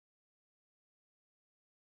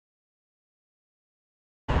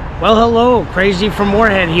Well, hello, Crazy from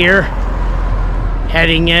Moorhead here,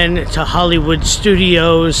 heading in to Hollywood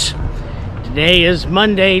Studios. Today is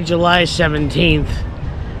Monday, July 17th.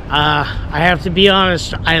 I have to be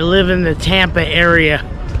honest, I live in the Tampa area.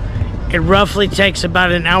 It roughly takes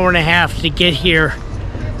about an hour and a half to get here.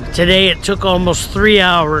 Today it took almost 3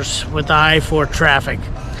 hours with the I-4 traffic.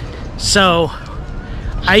 So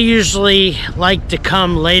I usually like to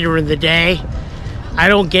come later in the day. I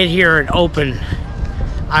don't get here at open.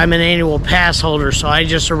 I'm an annual pass holder, so I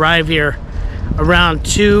just arrive here around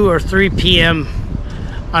 2 or 3 p.m.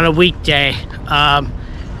 on a weekday.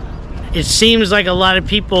 It seems like a lot of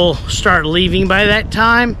people start leaving by that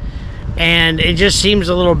time, and it just seems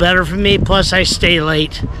a little better for me. Plus, I stay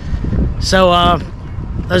late. So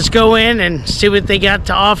let's go in and see what they got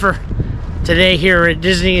to offer today here at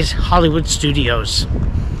Disney's Hollywood Studios.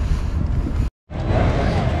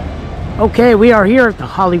 Okay, we are here at the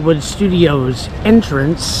Hollywood Studios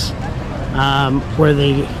entrance, where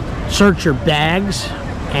they search your bags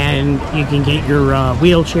and you can get your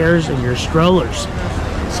wheelchairs and your strollers.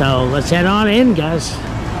 So let's head on in, guys.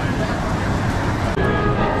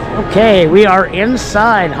 Okay, we are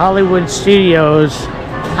inside Hollywood Studios.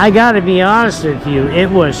 I gotta be honest with you,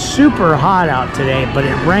 it was super hot out today, but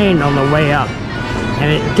it rained on the way up,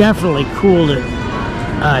 and it definitely cooled it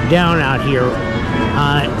down out here.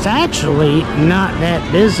 It's actually not that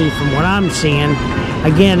busy from what I'm seeing.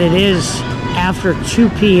 Again, it is after 2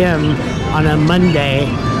 p.m. on a Monday.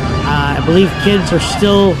 I believe kids are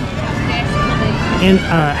still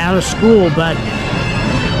out of school, but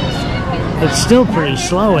it's still pretty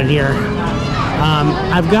slow in here.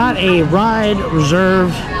 I've got a ride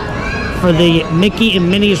reserved for the Mickey and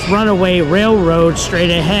Minnie's Runaway Railroad straight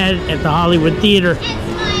ahead at the Hollywood Theater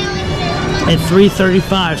at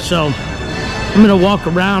 3:35. So I'm gonna walk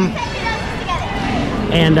around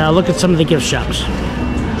and look at some of the gift shops.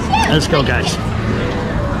 Let's go, guys.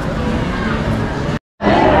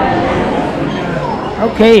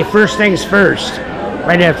 Okay, first things first.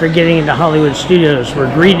 Right after getting into Hollywood Studios, we're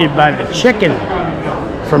greeted by the chicken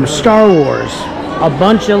from Star Wars. A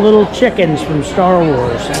bunch of little chickens from Star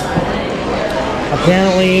Wars.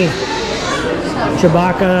 Apparently,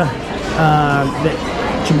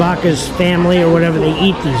 Chewbacca's family or whatever, they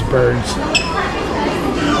eat these birds.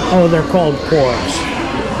 Oh, they're called porgs.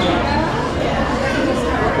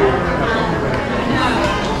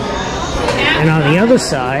 And on the other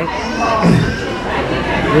side,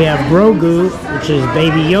 we have Grogu, which is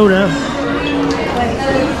Baby Yoda.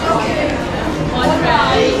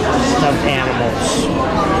 Stuffed animals.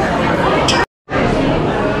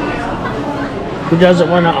 Who doesn't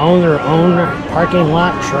want to own their own parking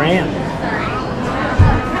lot tram?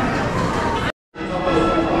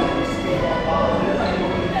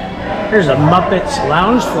 Here's a Muppets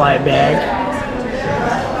Loungefly bag.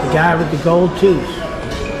 The guy with the gold tooth,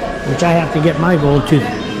 which I have to get my gold tooth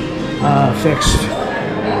fixed.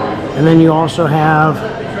 And then you also have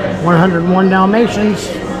 101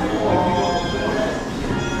 Dalmatians,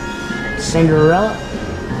 Cinderella.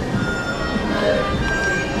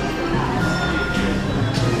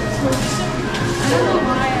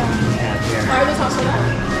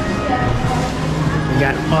 We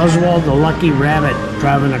got Oswald the Lucky Rabbit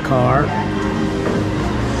driving a car.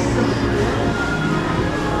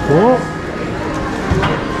 Cool.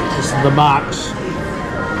 This is the box.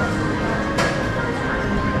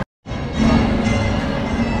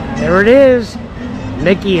 There it is.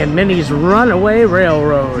 Mickey and Minnie's Runaway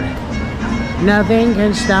Railroad. Nothing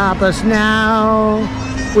can stop us now.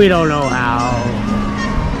 We don't know how.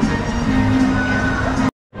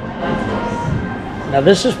 Now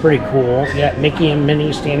this is pretty cool. You got Mickey and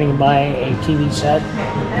Minnie standing by a TV set,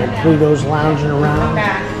 and Pluto's lounging around.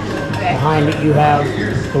 Behind it you have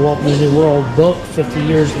the Walt Disney World book, 50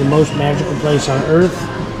 Years the Most Magical Place on Earth.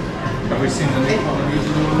 Have we seen the new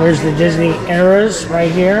television? There's the Disney Eras right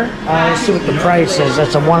here. Let's see what the price is.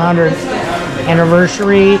 That's a 100th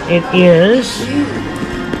anniversary. It is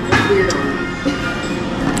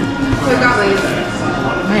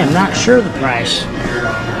I am not sure the price.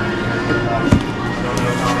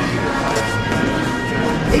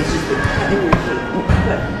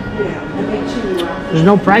 There's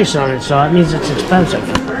no price on it, so that means it's expensive.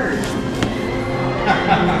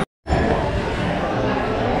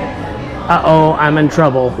 Uh-oh, I'm in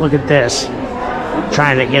trouble. Look at this.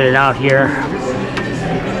 Trying to get it out here.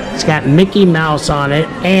 It's got Mickey Mouse on it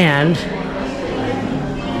and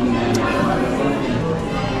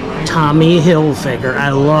Tommy Hilfiger.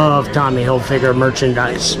 I love Tommy Hilfiger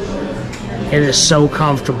merchandise. It is so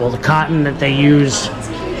comfortable. The cotton that they use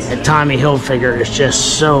at Tommy Hilfiger is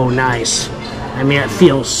just so nice. I mean, it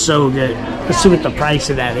feels so good. Let's see what the price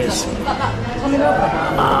of that is.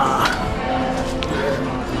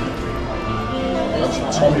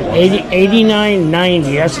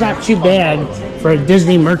 $89.90. That's not too bad for a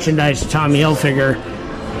Disney merchandise Tommy Hilfiger.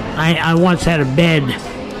 I once had a bed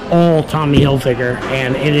all Tommy Hilfiger,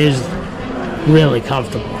 and it is really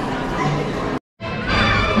comfortable.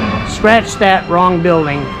 Scratch that, wrong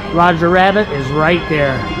building. Roger Rabbit is right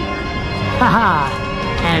there. Haha.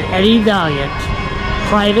 And Eddie Valiant,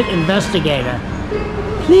 private investigator.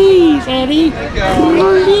 Please, Eddie,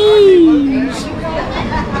 please.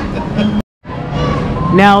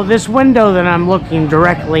 Now, this window that I'm looking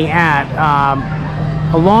directly at,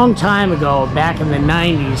 a long time ago, back in the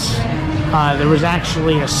 90s, there was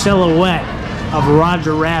actually a silhouette of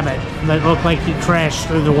Roger Rabbit that looked like he crashed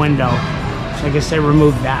through the window. So I guess they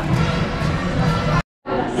removed that.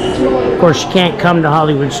 Of course, you can't come to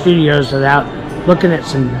Hollywood Studios without looking at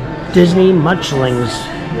some Disney munchlings.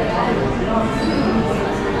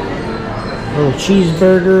 Little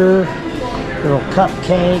cheeseburger, little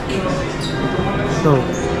cupcake, little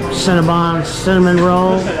Cinnabon cinnamon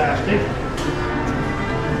roll.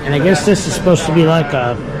 And I guess this is supposed to be like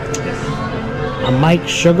a Mike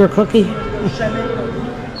sugar cookie.